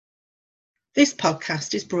This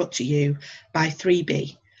podcast is brought to you by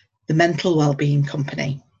 3B, the mental wellbeing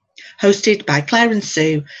company, hosted by Claire and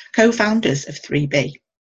Sue, co-founders of 3B.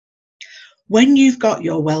 When you've got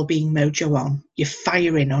your wellbeing mojo on, you're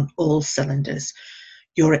firing on all cylinders.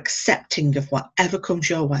 You're accepting of whatever comes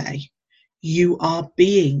your way. You are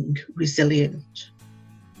being resilient.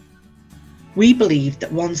 We believe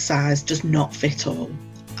that one size does not fit all,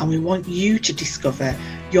 and we want you to discover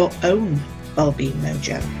your own wellbeing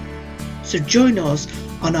mojo. So join us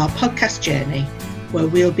on our podcast journey, where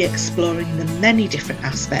we'll be exploring the many different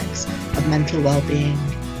aspects of mental wellbeing,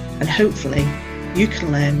 and hopefully you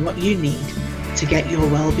can learn what you need to get your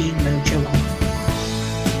wellbeing mojo on.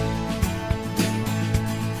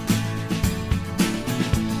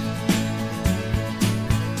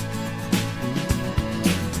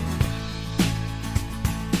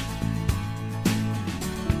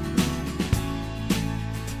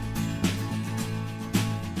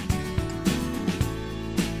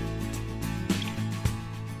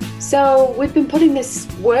 So we've been putting this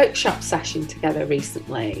workshop session together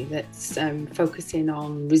recently that's focusing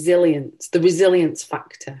on resilience, the resilience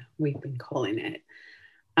factor, we've been calling it.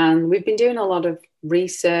 And we've been doing a lot of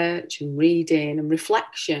research and reading and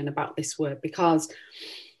reflection about this word because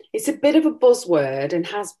it's a bit of a buzzword and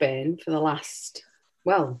has been for the last,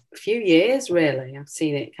 few years really. I've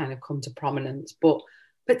seen it kind of come to prominence, but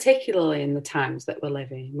particularly in the times that we're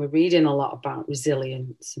living, we're reading a lot about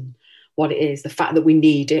resilience and what it is, the fact that we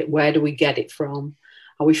need it, where do we get it from?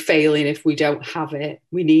 Are we failing if we don't have it?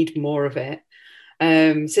 We need more of it.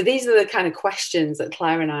 So these are the kind of questions that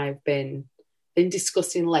Claire and I have been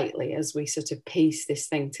discussing lately as we sort of piece this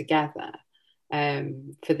thing together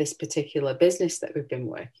for this particular business that we've been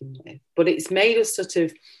working with. But it's made us sort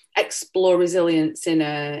of explore resilience in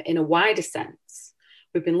a wider sense.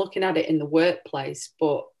 We've been looking at it in the workplace,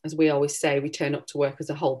 but as we always say, we turn up to work as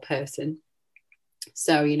a whole person.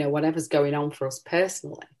 So, whatever's going on for us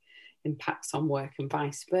personally impacts on work and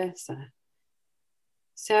vice versa.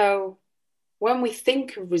 So when we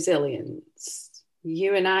think of resilience,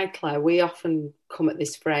 you and I, Claire, we often come at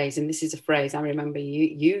this phrase, and this is a phrase I remember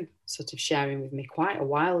you sort of sharing with me quite a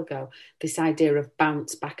while ago, this idea of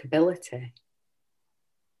bounce back ability,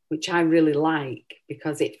 which I really like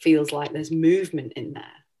because it feels like there's movement in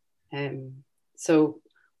there. So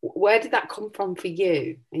where did that come from for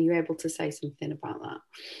you? Are you able to say something about that?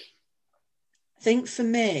 I think for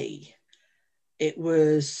me,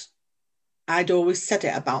 I'd always said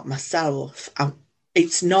it about myself.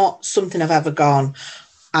 It's not something I've ever gone,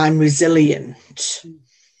 I'm resilient.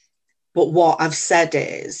 But what I've said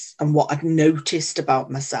is, and what I've noticed about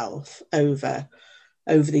myself over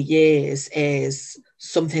the years is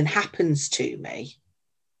something happens to me,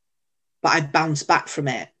 but I bounce back from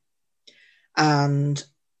it. And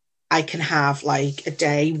I can have like a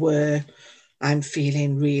day where I'm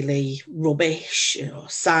feeling really rubbish or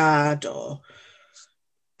sad or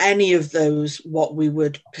any of those what we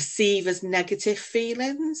would perceive as negative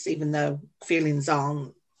feelings, even though feelings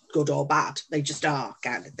aren't good or bad, they just are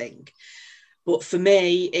kind of thing. But for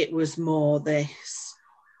me, it was more this,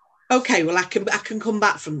 okay, well, I can come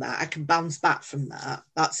back from that. I can bounce back from that.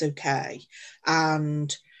 That's okay.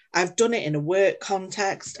 And I've done it in a work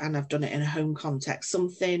context and I've done it in a home context.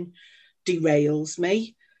 Something derails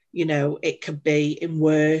me. It could be in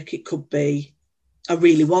work, it could be I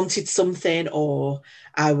really wanted something, or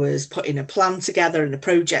I was putting a plan together and a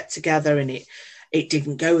project together and it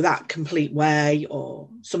didn't go that complete way, or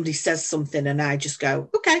somebody says something and I just go,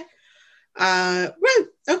 okay, right,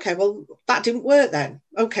 okay, well, that didn't work then.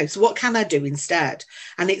 Okay, so what can I do instead?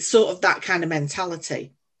 And it's sort of that kind of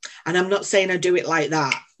mentality. And I'm not saying I do it like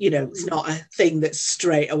that. It's not a thing that's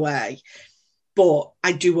straight away. But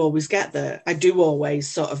I do always get there. I do always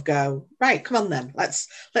sort of go, right, come on then. Let's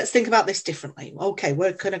think about this differently. Okay,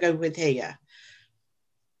 where can I go with here?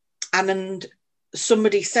 And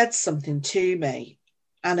somebody said something to me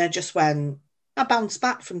and I just went, I bounce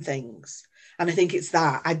back from things. And I think it's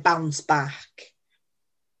that, I bounce back.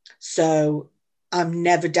 So I'm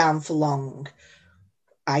never down for long.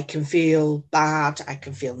 I can feel bad. I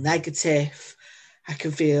can feel negative. I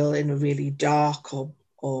can feel in a really dark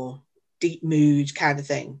or deep mood kind of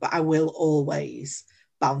thing, but I will always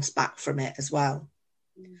bounce back from it as well.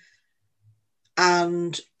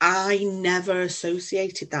 And I never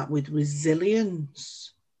associated that with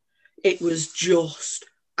resilience. It was just,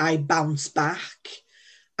 I bounce back.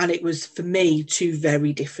 And it was, for me, two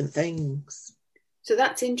very different things. So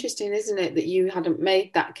that's interesting, isn't it, that you hadn't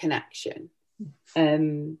made that connection?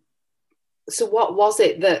 So what was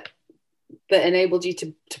it that enabled you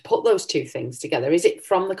to put those two things together? Is it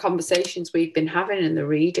from the conversations we've been having and the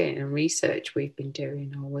reading and research we've been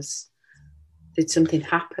doing, or was Did something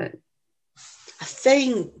happen? I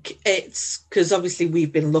think it's because obviously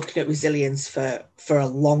we've been looking at resilience for a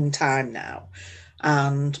long time now,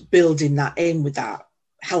 and building that in with that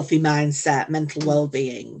healthy mindset, mental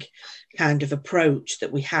well-being kind of approach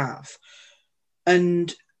that we have.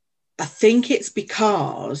 And I think it's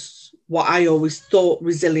because what I always thought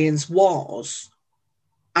resilience was,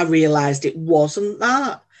 I realised it wasn't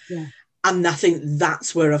that. Yeah. And I think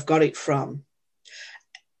that's where I've got it from.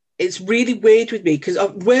 It's really weird with me because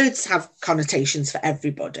words have connotations for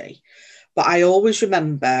everybody. But I always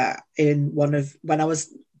remember when I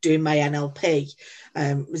was doing my NLP,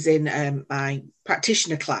 was in my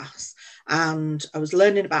practitioner class, and I was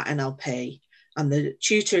learning about NLP, and the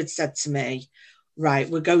tutor had said to me, right,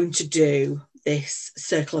 we're going to do this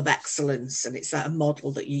circle of excellence, and it's like a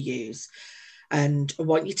model that you use. And I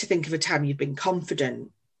want you to think of a time you've been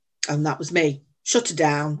confident. And that was me. Shut it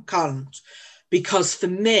down, can't. Because for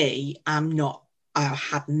me, I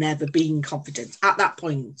had never been confident at that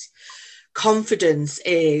point. Confidence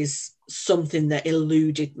is something that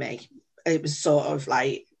eluded me. It was sort of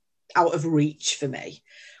like out of reach for me.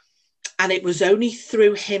 And it was only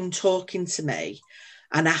through him talking to me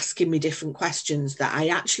and asking me different questions that I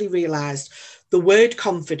actually realised the word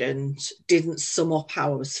confident didn't sum up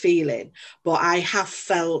how I was feeling, but I have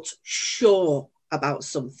felt sure about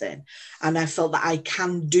something, and I felt that I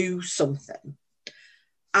can do something.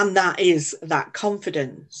 And that is that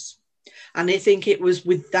confidence. And I think it was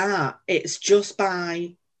with that, it's just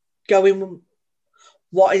by going,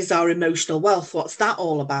 what is our emotional wealth? What's that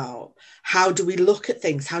all about? How do we look at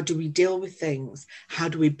things? How do we deal with things? How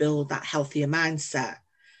do we build that healthier mindset?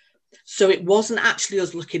 So it wasn't actually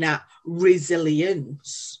us looking at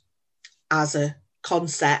resilience as a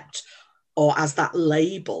concept or as that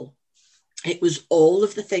label. It was all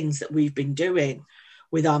of the things that we've been doing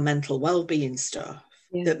with our mental well-being stuff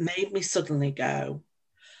that made me suddenly go,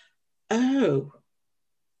 oh,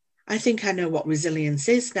 I think I know what resilience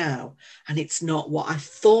is now. And it's not what I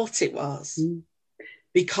thought it was.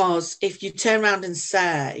 Because if you turn around and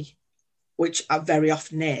say, which very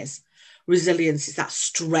often is, resilience is that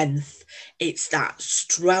strength. It's that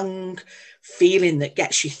strong feeling that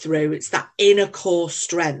gets you through. It's that inner core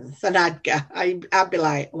strength. And I'd be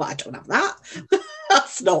like, well, I don't have that.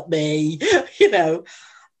 That's not me, you know.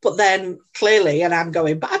 But then clearly, and I'm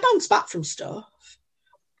going, but I bounce back from stuff.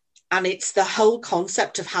 And it's the whole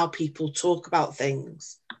concept of how people talk about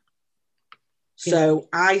things. So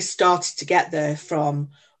I started to get there from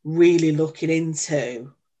really looking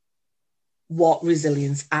into what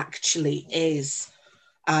resilience actually is,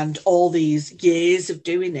 and all these years of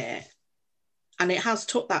doing it. And it has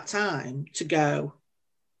took that time to go,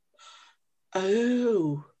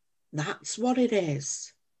 oh, that's what it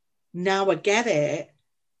is. Now I get it.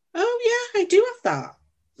 Oh, yeah, I do have that.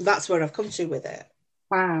 That's where I've come to with it.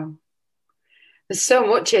 Wow. There's so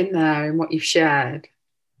much in there in what you've shared.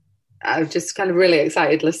 I'm just kind of really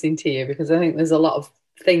excited listening to you, because I think there's a lot of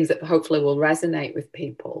things that hopefully will resonate with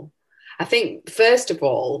people. I think, first of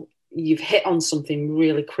all, you've hit on something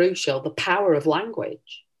really crucial, the power of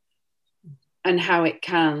language, and how it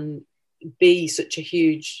can be such a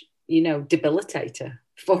huge, debilitator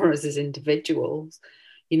for us as individuals,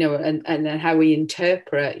 and then how we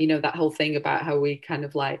interpret, that whole thing about how we kind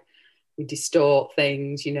of like, we distort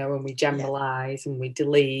things, and we generalize and we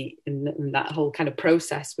delete, and that whole kind of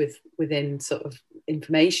process within sort of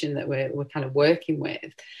information that we're kind of working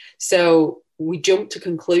with. So we jump to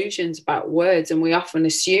conclusions about words, and we often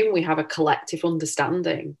assume we have a collective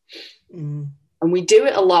understanding. And we do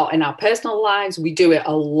it a lot in our personal lives. We do it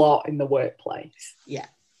a lot in the workplace. Yeah.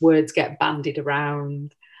 Words get bandied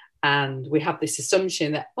around, and we have this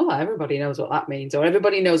assumption that, oh, everybody knows what that means, or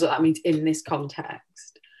everybody knows what that means in this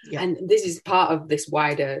context. Yeah. And this is part of this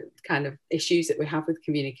wider kind of issues that we have with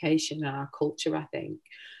communication and our culture, I think.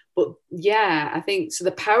 But yeah, I think so.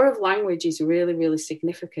 The power of language is really, really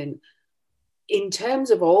significant in terms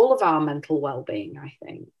of all of our mental well-being, I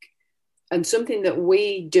think. And something that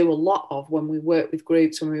we do a lot of when we work with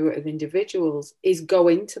groups, when we work with individuals, is go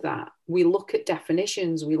into that. We look at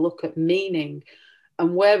definitions, we look at meaning,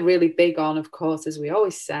 and we're really big on, of course, as we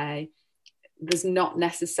always say, there's not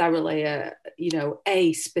necessarily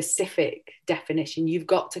a specific definition. You've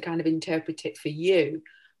got to kind of interpret it for you,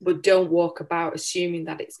 but don't walk about assuming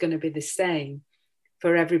that it's going to be the same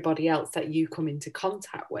for everybody else that you come into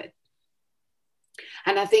contact with.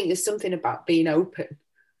 And I think there's something about being open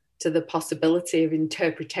to the possibility of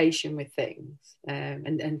interpretation with things, and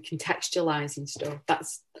contextualizing stuff. That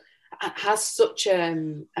has such a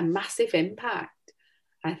massive impact,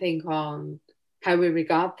 I think, on how we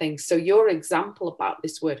regard things. So your example about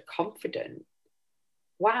this word confident,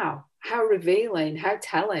 wow, how revealing, how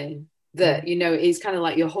telling that, you know, it's kind of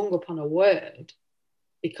like you're hung up on a word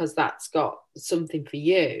because that's got something for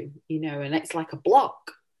you, you know, and it's like a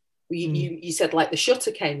block. You said like the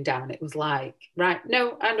shutter came down. It was like, right,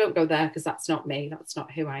 no, I don't go there because that's not me. That's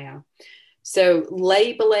not who I am. So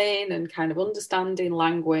labeling and kind of understanding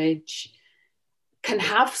language can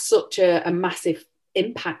have such a massive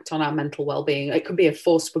impact on our mental well-being. It can be a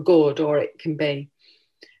force for good, or it can be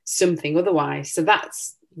something otherwise. So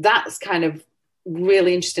that's kind of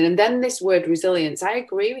really interesting. And then this word resilience, I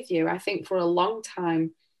agree with you. I think for a long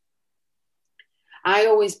time, I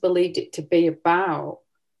always believed it to be about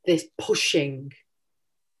this pushing,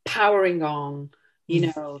 powering on,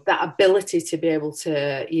 you know, that ability to be able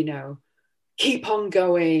to, you know, keep on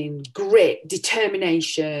going, grit,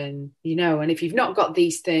 determination, you know, and if you've not got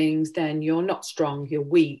these things, then you're not strong, you're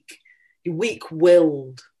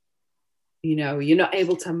weak-willed, you know, you're not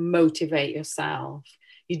able to motivate yourself.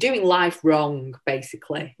 You're doing life wrong,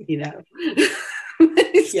 basically, you know.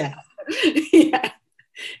 Yeah. Yeah.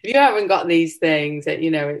 If you haven't got these things,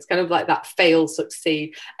 you know, it's kind of like that fail,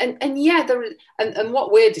 succeed. And yeah, and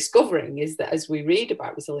what we're discovering is that as we read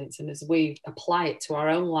about resilience and as we apply it to our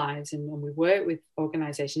own lives and when we work with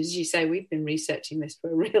organizations, as you say, we've been researching this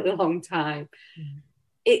for a really long time.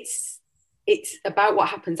 It's about what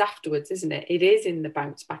happens afterwards, isn't it? It is in the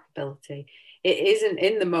bounce back ability. It isn't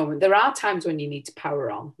in the moment. There are times when you need to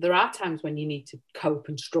power on. There are times when you need to cope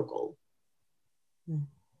and struggle.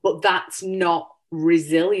 But that's not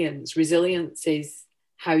resilience. Resilience is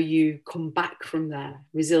how you come back from there.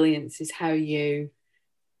 Resilience is how you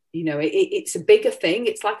know, it's a bigger thing.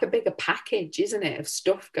 It's like a bigger package, isn't it, of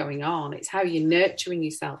stuff going on. It's how you're nurturing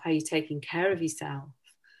yourself, how you're taking care of yourself.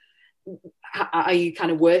 Are you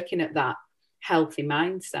kind of working at that healthy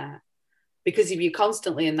mindset? Because if you're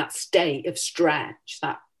constantly in that state of stretch,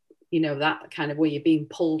 that, you know, that kind of where you're being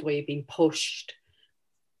pulled, where you're being pushed,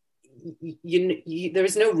 there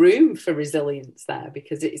is no room for resilience there,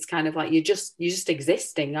 because it's kind of like you're just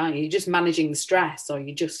existing, aren't you? You're just managing the stress, or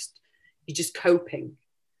you're just coping.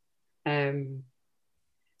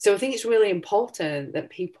 So I think it's really important that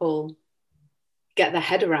people get their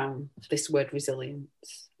head around this word resilience,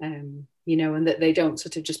 you know, and that they don't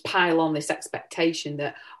sort of just pile on this expectation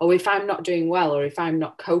that, oh, if I'm not doing well or if I'm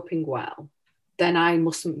not coping well, then I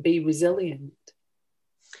mustn't be resilient.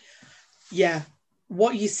 Yeah.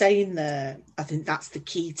 What you're saying there, I think that's the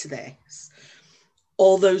key to this.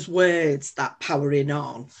 All those words that powering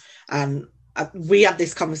on, and we had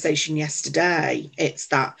this conversation yesterday. It's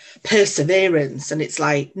that perseverance, and it's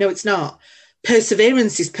like, no, it's not.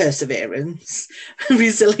 Perseverance is perseverance.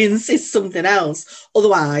 Resilience is something else.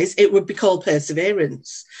 Otherwise, it would be called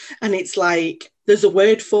perseverance. And it's like, there's a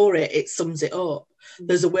word for it. It sums it up.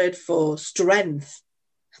 There's a word for strength.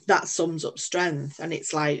 That sums up strength. And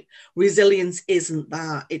it's like, resilience isn't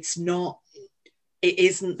that. It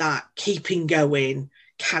isn't that keeping going,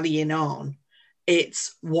 carrying on.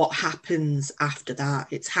 It's what happens after that.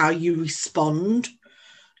 It's how you respond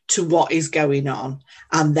to what is going on,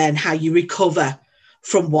 and then how you recover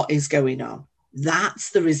from what is going on. That's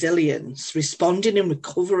the resilience, responding and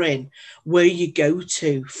recovering, where you go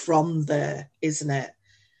to from there, isn't it?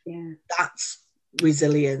 Yeah. That's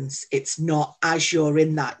resilience. It's not as you're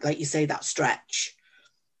in that, like you say, that stretch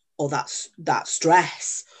or that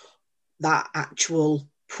stress, that actual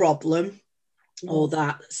problem or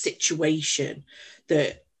that situation,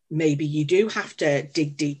 that maybe you do have to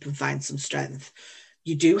dig deep and find some strength.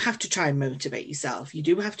 You do have to try and motivate yourself. You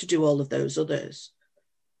do have to do all of those others.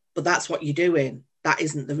 But that's what you're doing. That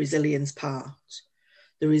isn't the resilience part.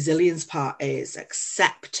 The resilience part is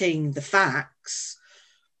accepting the facts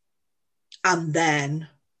and then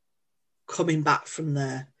coming back from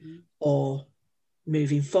there or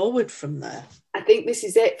moving forward from there. I think this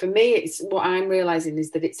is it. For me, it's what I'm realizing is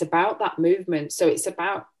that it's about that movement. So it's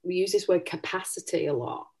about, we use this word capacity a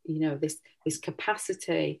lot, you know, this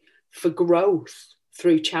capacity for growth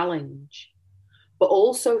through challenge, but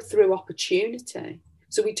also through opportunity.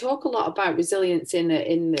 So we talk a lot about resilience in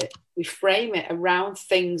that we frame it around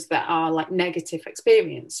things that are like negative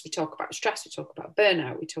experience. We talk about stress, we talk about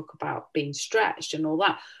burnout, we talk about being stretched and all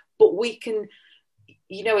that. But we can,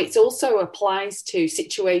 you know, it also applies to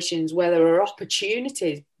situations where there are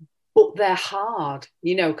opportunities, but they're hard,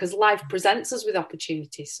 you know, because life presents us with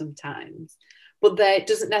opportunities sometimes, but there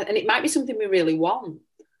doesn't, and it might be something we really want,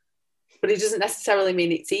 but it doesn't necessarily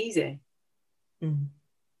mean it's easy.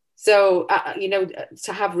 So, you know,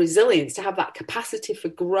 to have resilience, to have that capacity for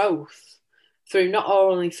growth through not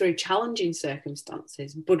only through challenging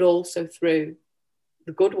circumstances, but also through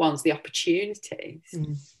the good ones, the opportunities.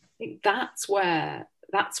 I think that's where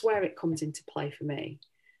it comes into play for me.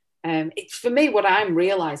 It's, for me, what I'm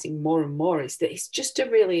realizing more and more is that it's just a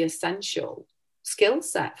really essential skill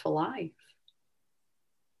set for life.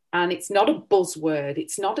 And it's not a buzzword.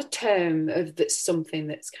 It's not a term of that's something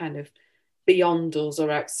that's kind of beyond us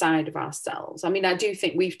or outside of ourselves. I mean, I do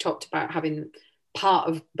think we've talked about having part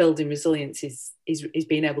of building resilience is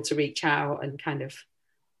being able to reach out and kind of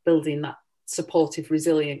building that supportive,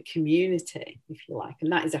 resilient community, if you like.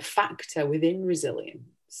 And that is a factor within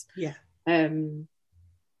resilience. Yeah.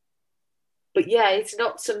 But yeah, it's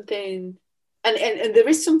not something, and there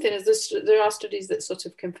is something, as there are studies that sort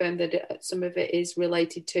of confirm that some of it is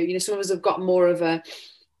related to, you know, some of us have got more of a,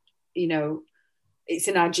 you know, it's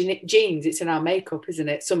in our genes, it's in our makeup, isn't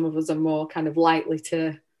it? Some of us are more kind of likely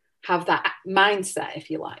to have that mindset,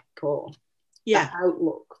 if you like, or that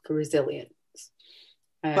outlook for resilience.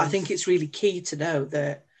 But I think it's really key to know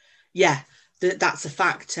that, that's a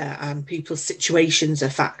factor, and people's situations are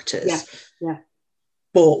factors. Yeah.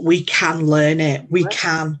 But we can learn it. We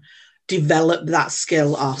can develop that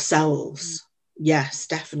skill ourselves. Yes,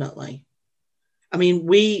 definitely. I mean,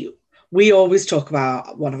 we always talk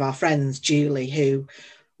about one of our friends, Julie, who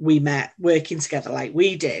we met working together like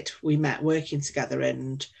we did. We met working together,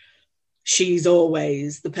 and she's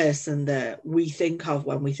always the person that we think of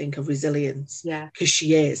when we think of resilience. Yeah.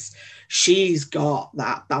 Because she's got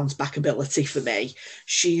that bounce back ability for me.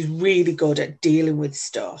 She's really good at dealing with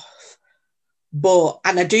stuff.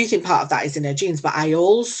 And I do think part of that is in her genes, but I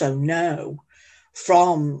also know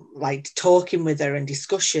from like talking with her and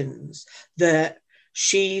discussions that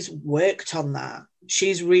she's worked on that.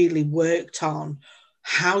 She's really worked on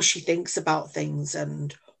how she thinks about things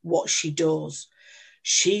and what she does.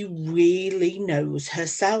 She really knows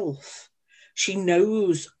herself. She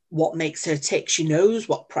knows what makes her tick. She knows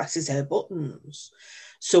what presses her buttons.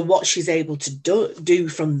 So what she's able to do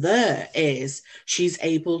from there is she's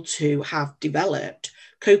able to have developed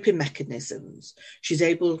coping mechanisms. She's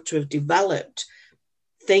able to have developed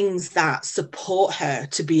things that support her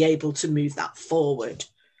to be able to move that forward.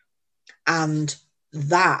 And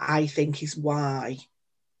that, I think, is why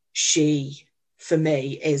she, for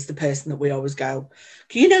me, is the person that we always go,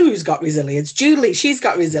 you know who's got resilience? Julie, she's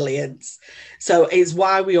got resilience. So it's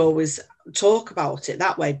why we always talk about it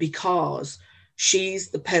that way, because she's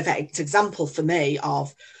the perfect example for me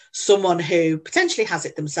of someone who potentially has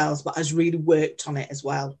it themselves, but has really worked on it as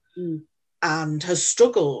well, and has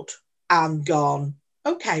struggled and gone,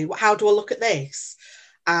 okay, how do I look at this?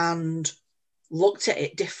 And looked at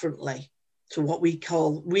it differently to what we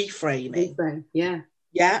call reframing.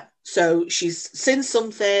 Yeah. So she's seen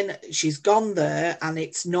something, she's gone there, and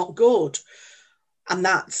it's not good. And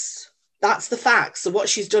that's the fact. So what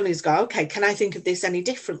she's done is go, okay, can I think of this any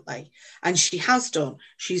differently? And she has done.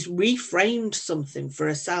 She's reframed something for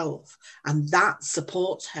herself, and that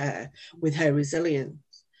supports her with her resilience.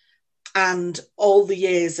 And all the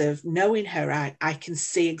years of knowing her, I can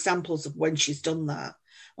see examples of when she's done that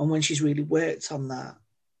and when she's really worked on that.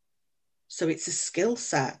 So it's a skill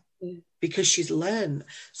set because she's learned.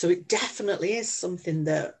 So it definitely is something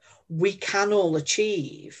that we can all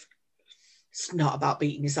achieve. It's not about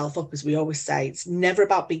beating yourself up, as we always say. It's never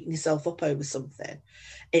about beating yourself up over something.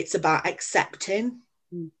 It's about accepting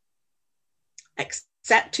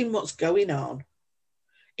what's going on.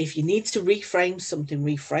 If you need to reframe something,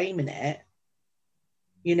 reframing it,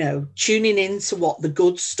 you know, tuning into what the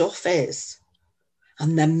good stuff is,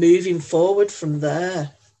 and then moving forward from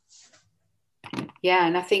there. Yeah,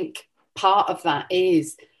 and I think part of that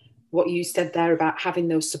is what you said there about having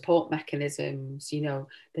those support mechanisms, you know,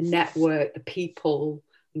 the network, the people,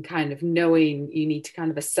 and kind of knowing you need to kind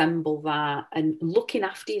of assemble that and looking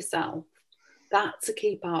after yourself. That's a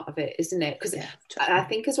key part of it, isn't it? Because I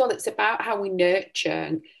think as well, it's about how we nurture,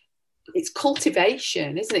 and it's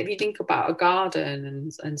cultivation, isn't it? If you think about a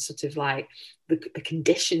garden and sort of like the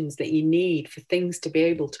conditions that you need for things to be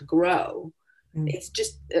able to grow, it's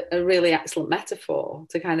just a really excellent metaphor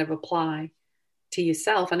to kind of apply to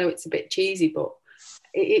yourself. I know it's a bit cheesy, but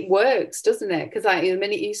it works, doesn't it? Because like, the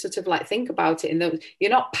minute you sort of like think about it, and you're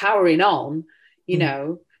not powering on, you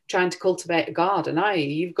know, trying to cultivate a garden, are you?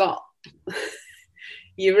 You've got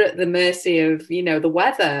you're at the mercy of, you know, the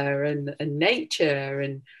weather and nature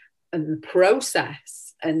and the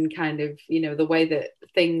process and kind of, you know, the way that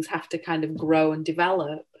things have to kind of grow and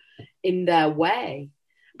develop in their way.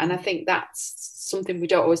 And I think that's something we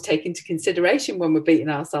don't always take into consideration when we're beating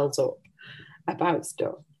ourselves up about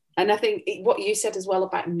stuff. And I think what you said as well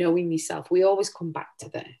about knowing yourself, we always come back to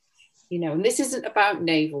this, you know, and this isn't about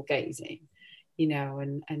navel gazing, you know,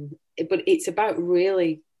 but it's about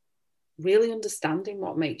really understanding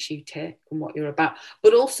what makes you tick and what you're about,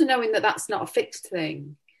 but also knowing that that's not a fixed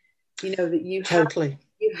thing, you know, that you totally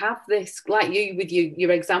you have this, like you with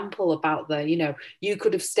your example about you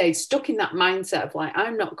could have stayed stuck in that mindset of like,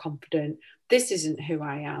 I'm not confident, this isn't who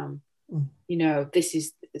I am, this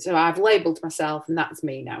is, so I've labelled myself and that's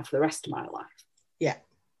me now for the rest of my life. Yeah.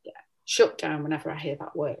 Shut down whenever I hear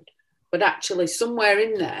that word. But actually somewhere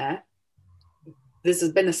in there, this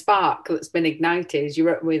has been a spark that's been ignited.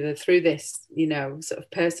 You're either through this, sort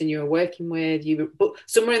of person you were working with, but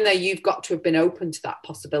somewhere in there, you've got to have been open to that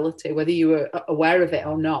possibility, whether you were aware of it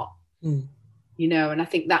or not. And I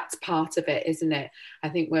think that's part of it, isn't it? I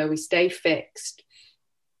think where we stay fixed,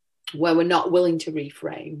 where we're not willing to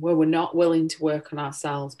reframe, where we're not willing to work on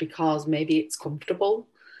ourselves because maybe it's comfortable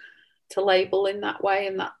to label in that way,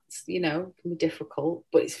 and that's, can be difficult,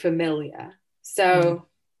 but it's familiar. So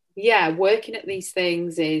working at these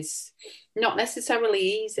things is not necessarily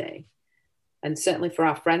easy. And certainly for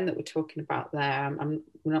our friend that we're talking about there,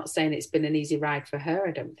 we're not saying it's been an easy ride for her,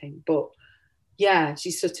 I don't think. But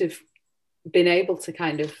she's sort of been able to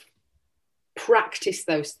kind of practice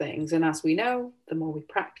those things. And as we know, the more we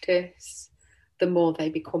practice, the more they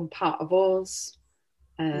become part of us,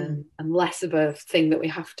 and less of a thing that we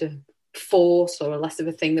have to force, or less of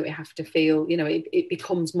a thing that we have to feel. It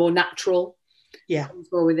becomes more natural. Yeah, comes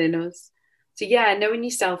more within us. So knowing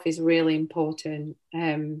yourself is really important.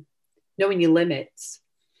 Knowing your limits.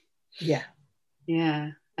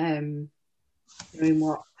 Knowing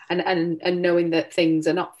what and knowing that things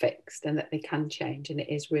are not fixed and that they can change, and it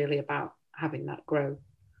is really about having that growth.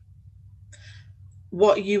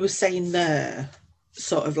 What you were saying there,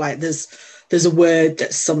 sort of like there's a word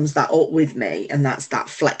that sums that up with me, and that's that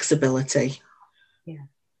flexibility.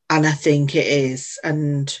 And I think it is.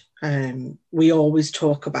 And we always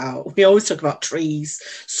talk about trees.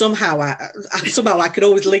 Somehow I could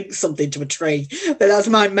always link something to a tree, but that's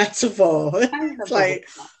my metaphor. It's like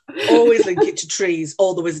always link it to trees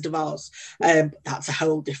or the Wizard of Oz. That's a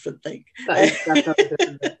whole different thing.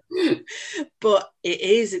 But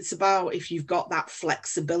it's about, if you've got that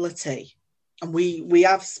flexibility, and we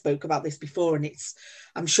have spoke about this before, and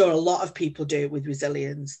I'm sure a lot of people do it with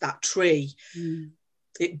resilience. That tree,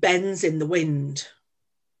 it bends in the wind.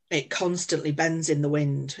 It constantly bends in the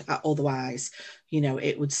wind. Otherwise,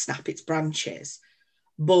 it would snap its branches.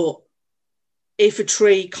 But if a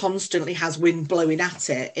tree constantly has wind blowing at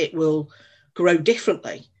it, it will grow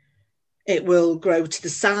differently. It will grow to the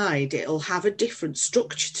side. It'll have a different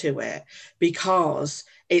structure to it because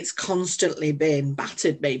it's constantly been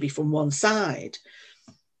battered maybe from one side.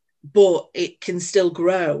 But it can still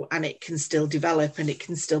grow, and it can still develop, and it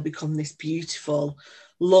can still become this beautiful,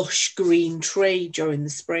 lush green tree during the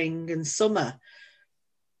spring and summer.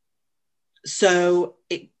 So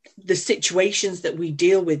the situations that we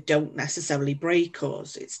deal with don't necessarily break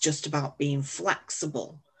us. It's just about being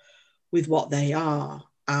flexible with what they are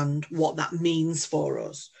and what that means for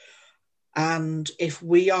us. And if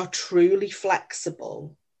we are truly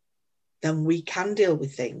flexible, then we can deal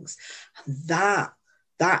with things. And that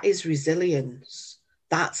is resilience.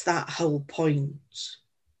 That's that whole point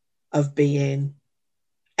of being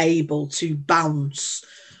able to bounce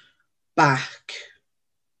back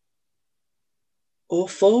or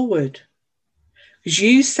forward. Because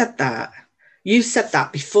you said that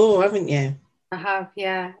before, haven't you? I have,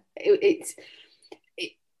 yeah. I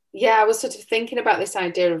was sort of thinking about this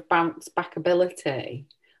idea of bounce back ability,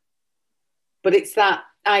 but it's that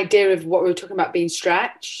idea of what we were talking about, being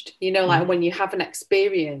stretched, like when you have an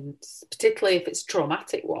experience, particularly if it's a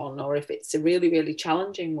traumatic one or if it's a really, really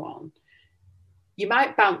challenging one, you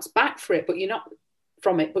might bounce back for it, but you're not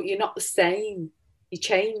the same. You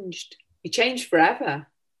changed forever.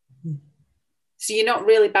 So you're not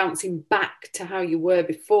really bouncing back to how you were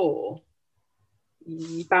before.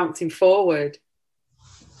 You're bouncing forward.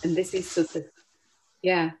 And this is sort of,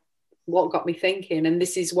 what got me thinking. And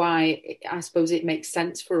this is why I suppose it makes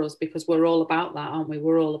sense for us, because we're all about that, aren't we?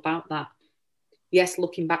 We're all about that. Yes,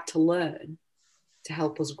 looking back to learn, to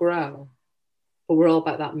help us grow, but we're all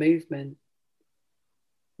about that movement.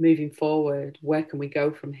 Moving forward, where can we go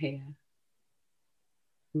from here?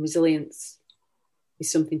 And resilience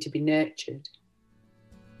is something to be nurtured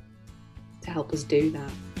to help us do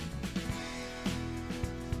that.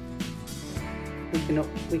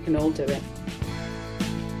 We can all do it.